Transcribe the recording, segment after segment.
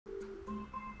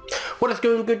What is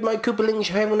going good, my Koopalings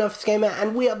here with NightVisGamer,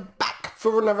 and we are back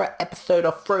for another episode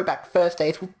of Throwback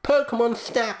Thursdays with Pokemon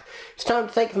Snap. It's time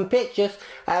to take some pictures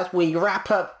as we wrap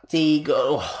up the...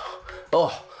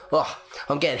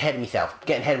 I'm getting ahead of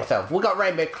myself. We got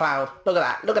Rainbow Cloud. Look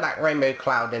at that Rainbow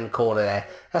Cloud in the corner there.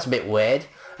 That's a bit weird.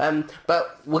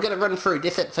 But we're going to run through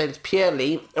this episode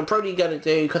purely. I'm probably going to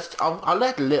do, because I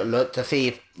let a little look to see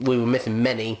if we were missing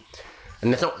many.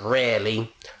 And it's not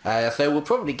really. So we'll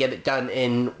probably get it done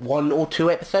in 1 or 2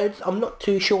 episodes. I'm not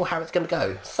too sure how it's going to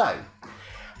go. So,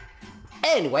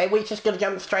 anyway, we're just going to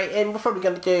jump straight in. We're probably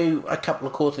going to do a couple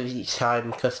of courses each time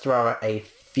because there are a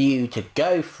few to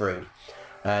go through.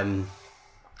 I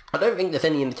don't think there's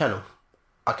any in the tunnel.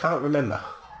 I can't remember.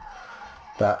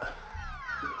 But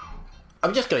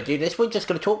I'm just going to do this. We're just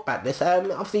going to talk about this.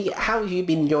 Obviously, how have you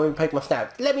been enjoying Pokemon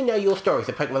Snap? Let me know your stories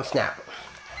of Pokemon Snap.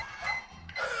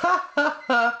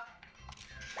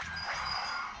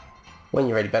 When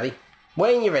you're ready, buddy.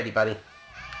 When you're ready, buddy.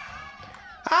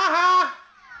 Aha!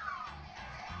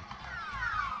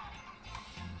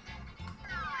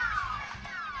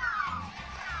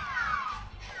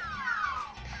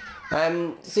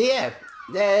 So yeah,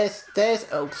 there's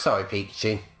oh, sorry,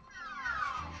 Pikachu.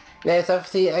 There's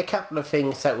obviously a couple of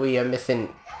things that we are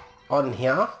missing on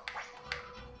here.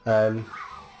 Oh,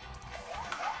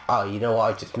 you know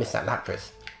what? I just missed that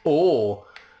Lapras. Or,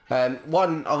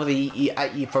 one, obviously,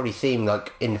 you've probably seen,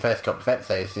 like, in the first couple of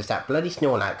episodes, is that bloody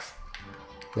Snorlax.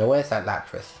 Now, where's that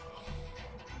Lapras?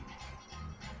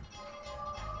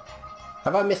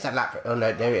 Have I missed that Lapras? Oh,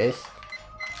 no, there it is.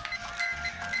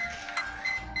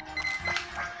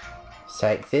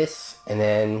 Take this, and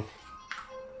then...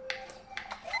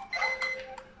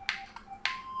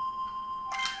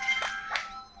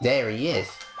 there he is.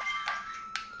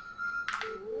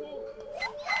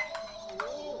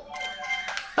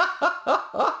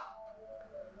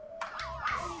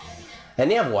 And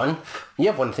the other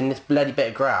one's in this bloody bit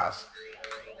of grass.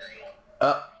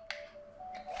 But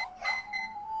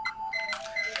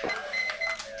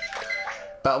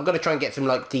I'm gonna try and get some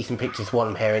like decent pictures while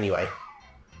I'm here anyway.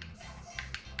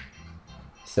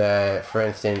 So, for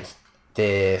instance,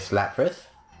 this Lapras.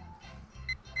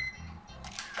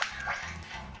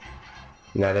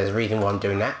 Now, there's a reason why I'm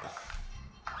doing that.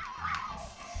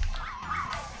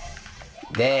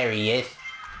 There he is.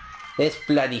 This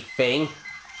bloody thing.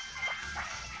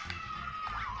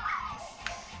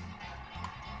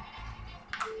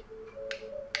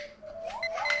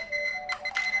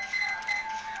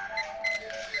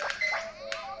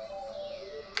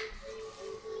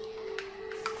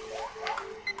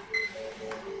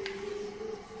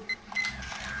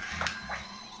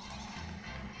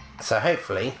 So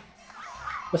hopefully...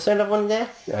 was there another one there?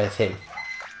 No, it's him.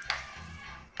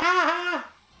 Ah!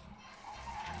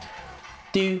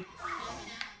 Do.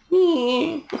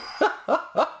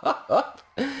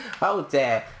 Oh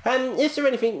dear. Is there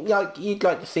anything like you'd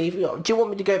like to see? Do you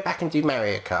want me to go back and do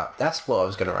Mario Kart? That's what I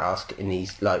was going to ask in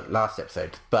these like last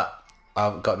episodes, but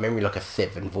I've got memory like a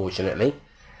sieve, unfortunately.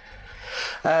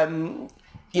 You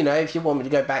know, if you want me to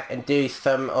go back and do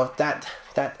some of that,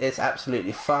 that is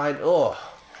absolutely fine. Oh.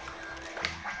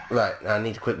 Right, I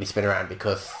need to quickly spin around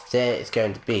because there is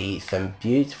going to be some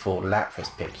beautiful Lapras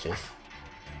pictures.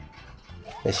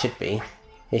 There should be.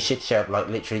 It should show up like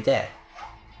literally there.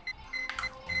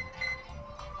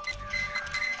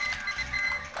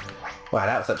 Wow,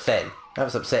 that was upsetting. That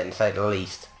was upsetting to say the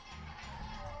least.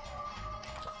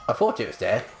 I thought it was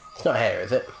there. It's not here,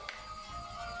 is it?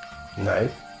 No.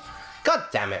 God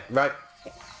damn it. Right.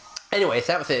 Anyway, so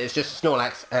that was it. It's just a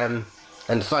Snorlax and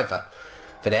a Cypher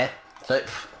for there. So...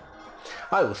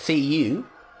 I will see you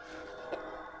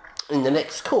in the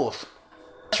next course.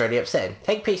 That's really upsetting.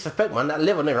 Take a piece of Pokemon that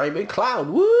live on the Rainbow Cloud.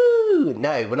 Woo!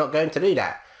 No, we're not going to do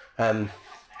that. Like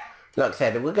I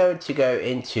said, we're going to go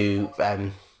into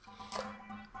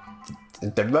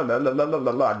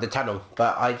the tunnel.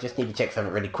 But I just need to check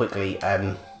something really quickly.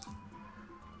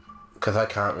 Because I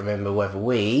can't remember whether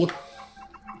we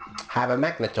have a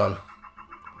Magneton.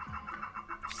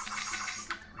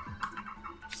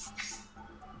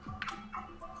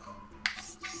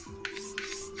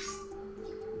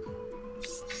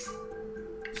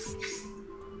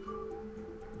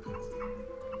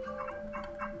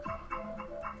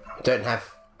 Don't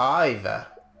have either.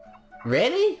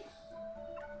 Really?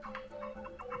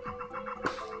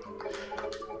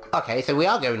 Okay, so we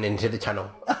are going into the tunnel.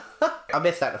 I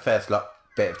missed out the first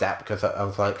bit of that because I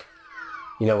was like,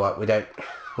 you know what, we don't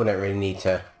really need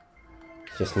to.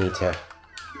 Just need to.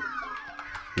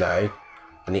 No,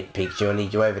 I need Pikachu. I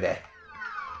need you over there.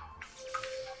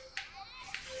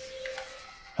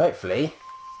 Hopefully.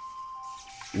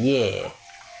 Yeah.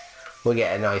 we'll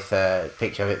get a nice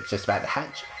picture of it just about to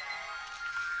hatch.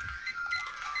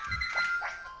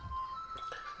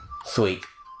 Sweet.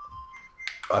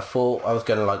 I thought I was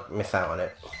gonna like miss out on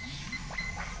it.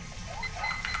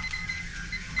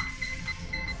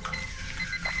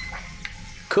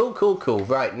 Cool, cool, cool.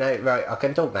 Right, right, I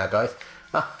can talk now, guys.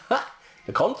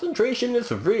 The concentration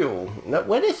is real. Now,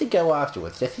 where does he go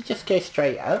afterwards? Does he just go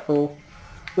straight up, or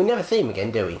we never see him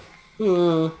again, do we?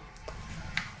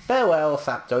 Farewell,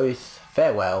 Zapdos.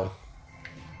 Farewell.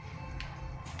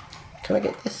 Can I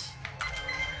get this?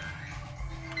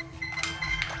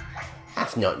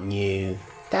 That's not new.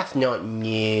 That's not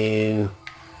new.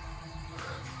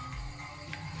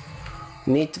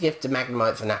 Need to give the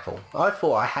Magnemites an apple. I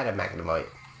thought I had a Magnemite,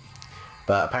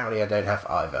 but apparently I don't have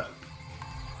either.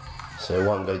 So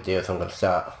what I'm going to do is I'm going to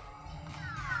start.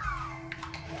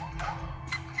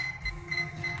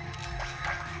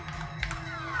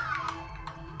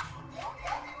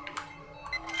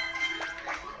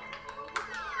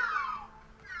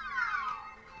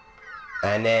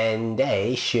 And then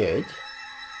they should.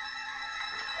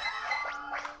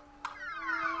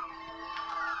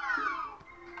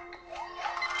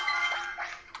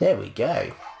 There we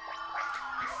go.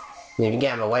 You can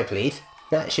get them away, please.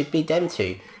 That should be them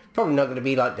two. Probably not going to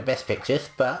be like the best pictures,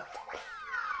 but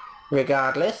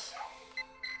regardless,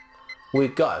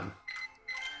 we've got him.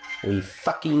 We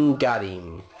fucking got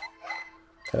him.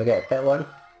 Can I get a better one?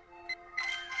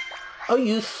 Oh,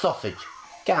 you sausage.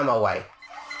 Get out of my way.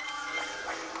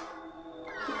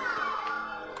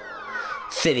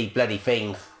 Silly bloody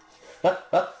things.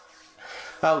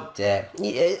 Oh dear.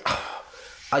 Yeah.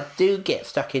 I do get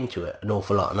stuck into it an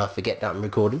awful lot and I forget that I'm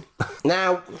recording.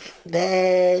 Now,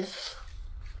 there's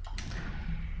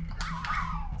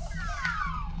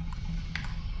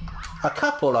a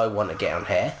couple I want to get on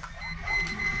here.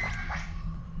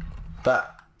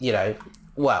 But, you know,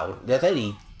 well, there's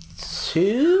only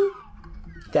 2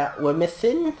 that we're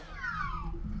missing.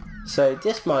 So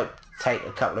this might take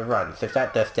a couple of runs. If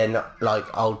that does, then like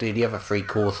I'll do the other 3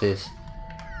 courses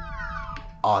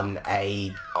on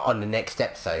the next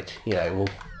episode. You know, we'll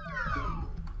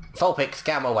Vulpix,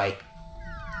 get out of my way.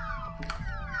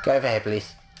 Go over here,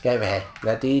 please. Go over here.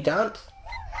 Now do you dance?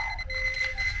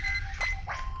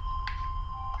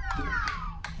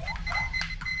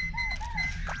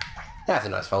 That's a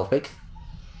nice Vulpix.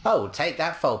 Oh, take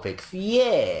that Vulpix.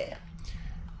 Yeah.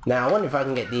 Now I wonder if I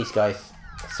can get these guys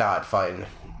started fighting.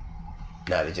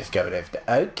 No, they're just going over there.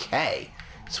 Okay.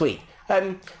 Sweet.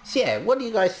 So yeah, what do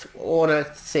you guys want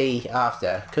to see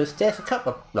after? Because there's a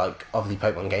couple of, like, obviously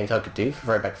Pokemon games I could do for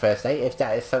Throwback Thursday, if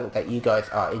that is something that you guys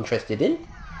are interested in.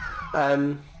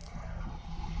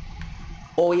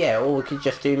 Or yeah, or we could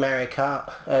just do Mario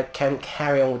Kart. Can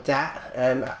carry on with that.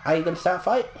 Are you going to start a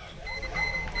fight?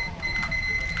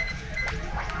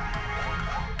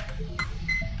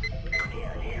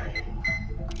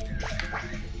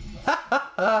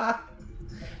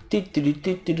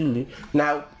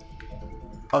 Now,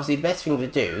 obviously the best thing to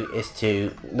do is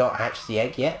to not hatch the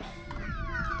egg yet.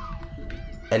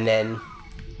 And then,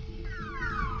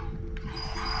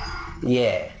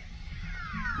 yeah.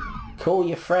 Call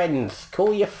your friends.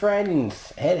 Call your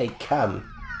friends. Here they come.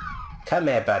 Come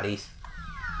here, buddies.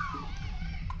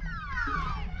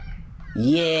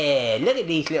 Yeah, look at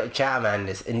these little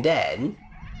Charmanders. And then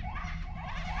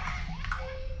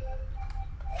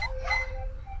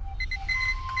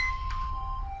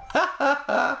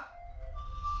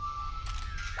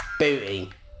booty.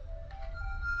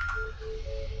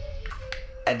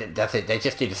 And that's it, they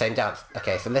just do the same dance.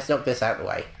 Okay, so let's knock this out of the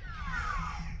way.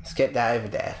 Let's get that over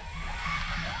there.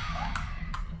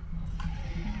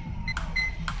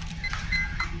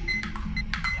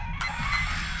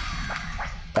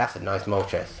 That's a nice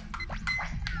Moltres.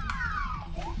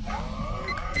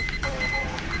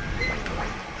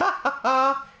 Ha ha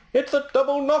ha! It's a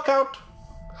double knockout!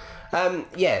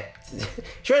 Yeah.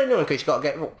 It's really annoying because you've got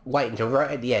to wait until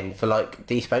right at the end for, like,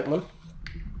 these Pokemon.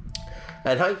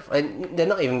 And they're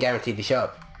not even guaranteed to show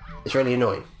up. It's really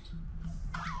annoying.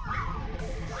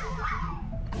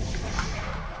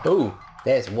 Ooh,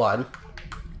 there's one.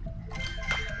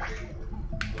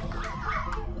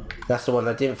 That's the one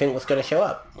I didn't think was going to show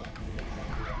up.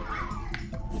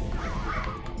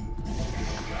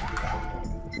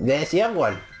 There's the other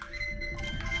one.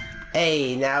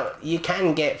 Hey, now you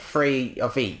can get 3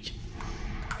 of each.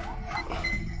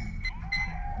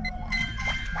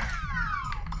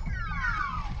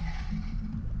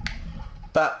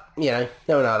 But, you know,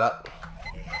 no luck.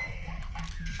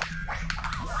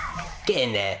 Get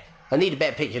in there. I need a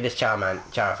better picture of this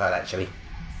Charizard, actually.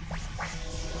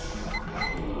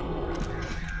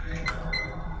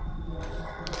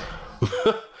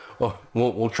 Oh,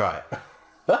 we'll try it.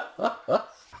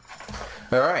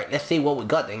 Alright, let's see what we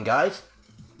got then, guys.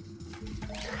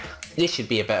 This should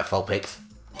be a better full picks.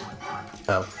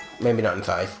 Oh, maybe not in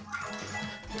size.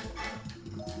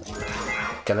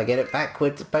 Can I get it back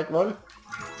with the Pokemon?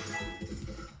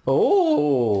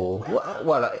 Oh,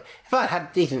 well, if I had a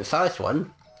decent sized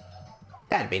one,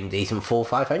 that'd been decent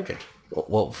 4,500.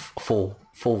 Well,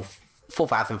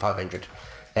 4,500.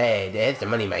 Hey, there's the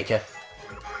money maker.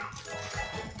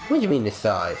 What do you mean this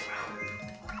size?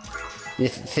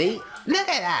 This, see? Look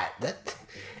at that!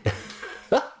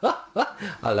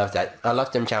 I love that. I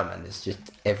love them Charmanders just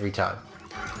every time.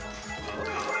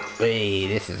 Wee,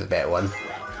 this is a better one.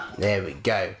 There we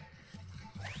go.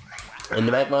 And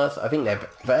the Magmars, I think they're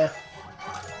better.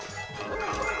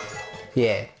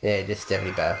 Yeah, this is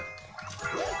definitely better.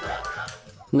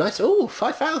 Nice. Oh,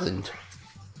 5,000.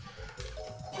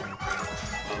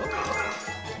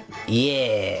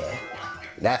 Yeah.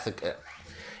 That's a good...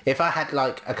 If I had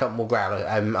like a couple more Growler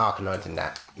Arcanines in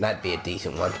that, that'd be a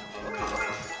decent one.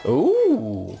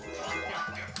 Ooh.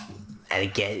 And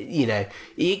again, you know,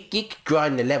 you could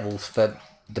grind the levels for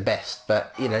the best,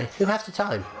 but, you know, who has the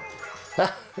time?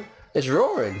 It's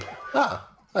roaring. Ah,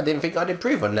 I didn't think I'd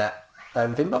improve on that.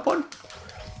 Finbop one.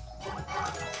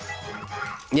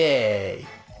 Yay.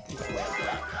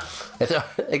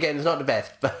 Again, it's not the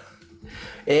best, but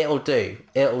it'll do.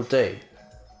 It'll do.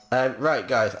 Right,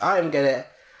 guys, I'm gonna...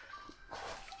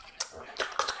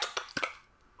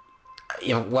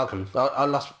 You're welcome. I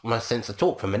lost my sense of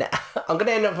talk for a minute. I'm going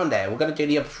to end up from there. We're going to do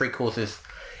the other 3 courses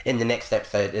in the next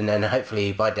episode, and then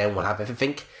hopefully by then we'll have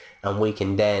everything, and we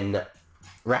can then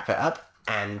wrap it up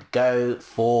and go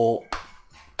for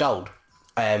gold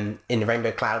in the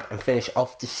Rainbow Cloud and finish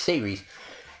off the series.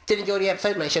 Did you enjoy the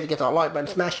episode? Make sure to get that like button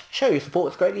smash. Show your support,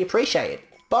 it's greatly appreciated.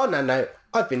 But on that note,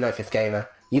 I've been NightVisGamer.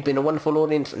 You've been a wonderful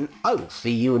audience, and I will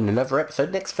see you in another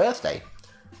episode next Thursday.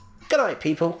 Good night,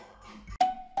 people.